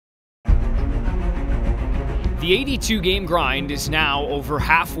The 82-game grind is now over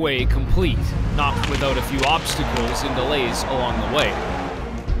halfway complete, not without a few obstacles and delays along the way.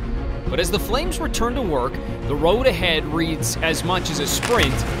 But as the Flames return to work, the road ahead reads as much as a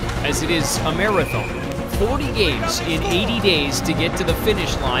sprint as it is a marathon. 40 games in 80 days to get to the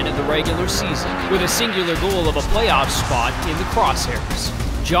finish line of the regular season, with a singular goal of a playoff spot in the crosshairs.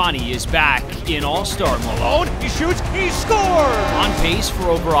 Johnny is back in all-star mode. He shoots, he scores! On pace for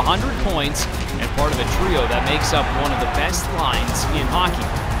over 100 points and part of a trio that makes up one of the best lines in hockey.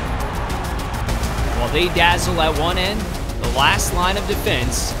 While they dazzle at one end, the last line of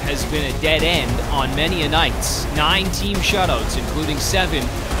defense has been a dead end on many a nights. 9 team shutouts, including 7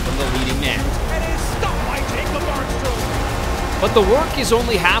 from the leading man. And is stopped by Jacob Armstrong. But the work is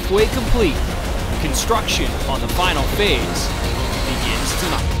only halfway complete. Construction on the final phase begins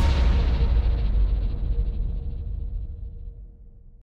tonight.